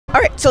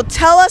right, so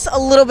tell us a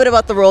little bit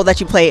about the role that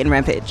you play in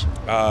Rampage.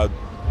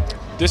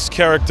 This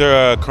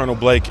character, Colonel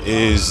Blake,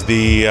 is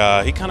he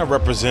kind of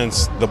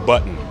represents the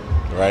button,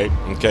 right?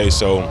 Okay,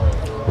 so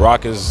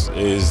Rock is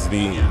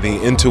the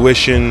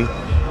intuition,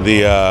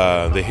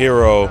 the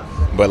hero,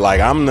 but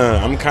like I'm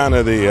kind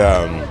of the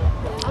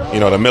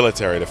the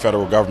military, the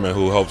federal government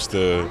who hopes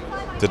to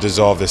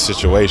dissolve this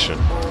situation.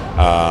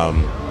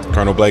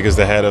 Colonel Blake is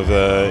the head of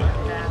the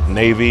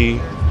Navy,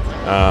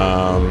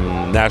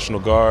 National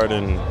Guard,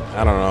 and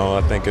I don't know,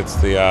 I think it's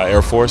the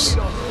Air Force.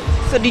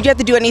 So did you have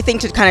to do anything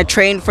to kind of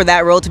train for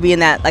that role to be in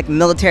that like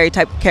military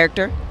type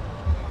character?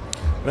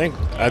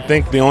 I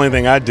think the only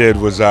thing I did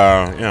was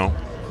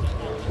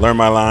learn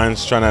my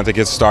lines, try not to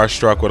get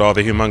starstruck with all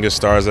the humongous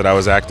stars that I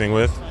was acting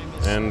with,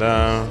 and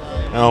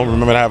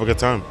remember to have a good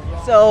time.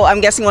 So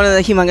I'm guessing one of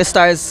the humongous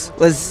stars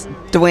was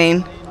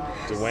Dwayne.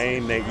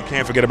 You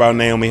can't forget about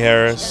Naomi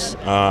Harris,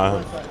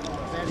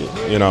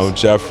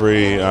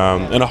 Jeffrey,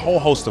 and a whole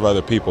host of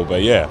other people.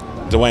 But yeah,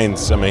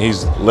 Dwayne's,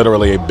 he's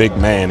literally a big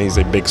man. He's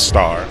a big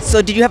star.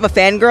 So did you have a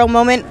fangirl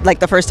moment, like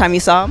the first time you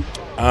saw him?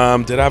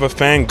 Did I have a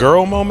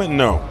fangirl moment?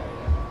 No.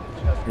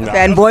 A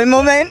fanboy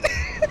moment?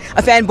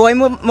 A fanboy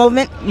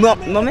moment?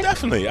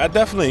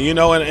 Definitely,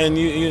 and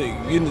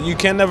you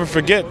can never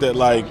forget that,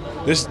 like,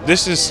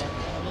 this is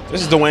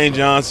Dwayne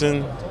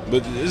Johnson,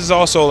 but this is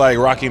also like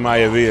Rocky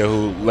Maivia,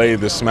 who laid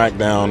the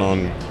smackdown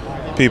on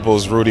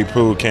people's Rudy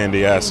Poo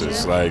candy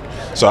asses. Like,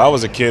 so I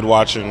was a kid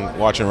watching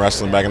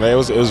wrestling back in the day.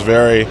 It was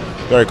very,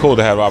 very cool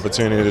to have the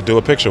opportunity to do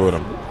a picture with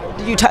him.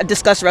 Did you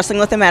discuss wrestling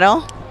with him at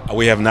all?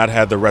 We have not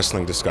had the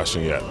wrestling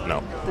discussion yet,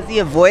 no. Does he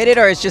avoid it,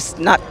 or it's just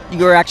not,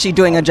 you're actually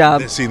doing a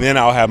job? See, then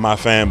I'll have my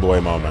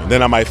fanboy moment.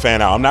 Then I might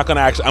fan out.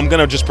 I'm going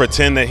to just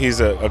pretend that he's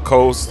a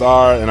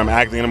co-star and I'm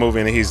acting in a movie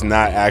and he's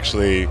not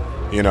actually,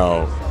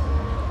 The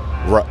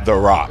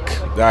Rock.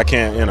 I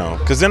can't,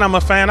 because then I'm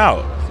a fan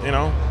out,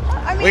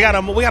 we got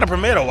a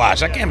premiere to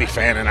watch. I can't be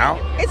fanning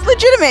out. It's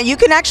legitimate. You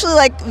can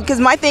actually,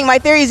 because my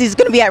theory is he's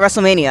going to be at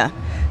WrestleMania.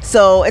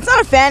 So it's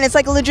not a fan. It's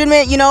like a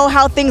legitimate,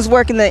 how things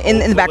work in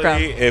the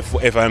background.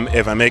 If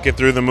I make it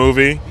through the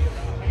movie,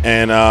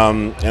 and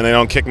they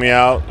don't kick me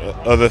out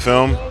of the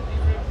film,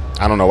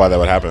 I don't know why that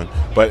would happen.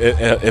 But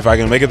if I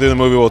can make it through the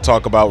movie, we'll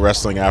talk about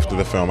wrestling after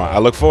the film. I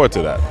look forward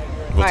to that.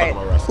 We'll talk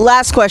about wrestling.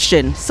 Last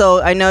question.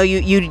 So I know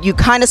you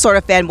kind of sort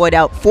of fanboyed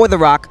out for The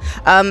Rock.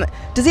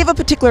 Does he have a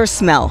particular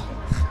smell?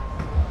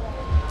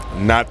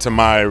 Not to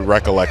my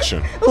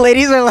recollection.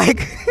 Ladies are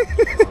like,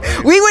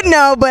 we would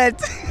know,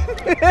 but.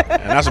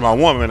 And that's my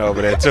woman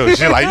over there too.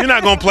 She's like, "You're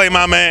not gonna play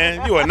my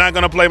man. You are not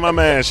gonna play my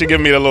man." She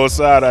giving me the little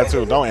side eye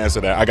too. Don't answer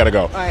that. I gotta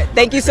go. All right.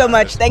 Thank you so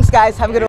much. Thanks, guys. Have a good one.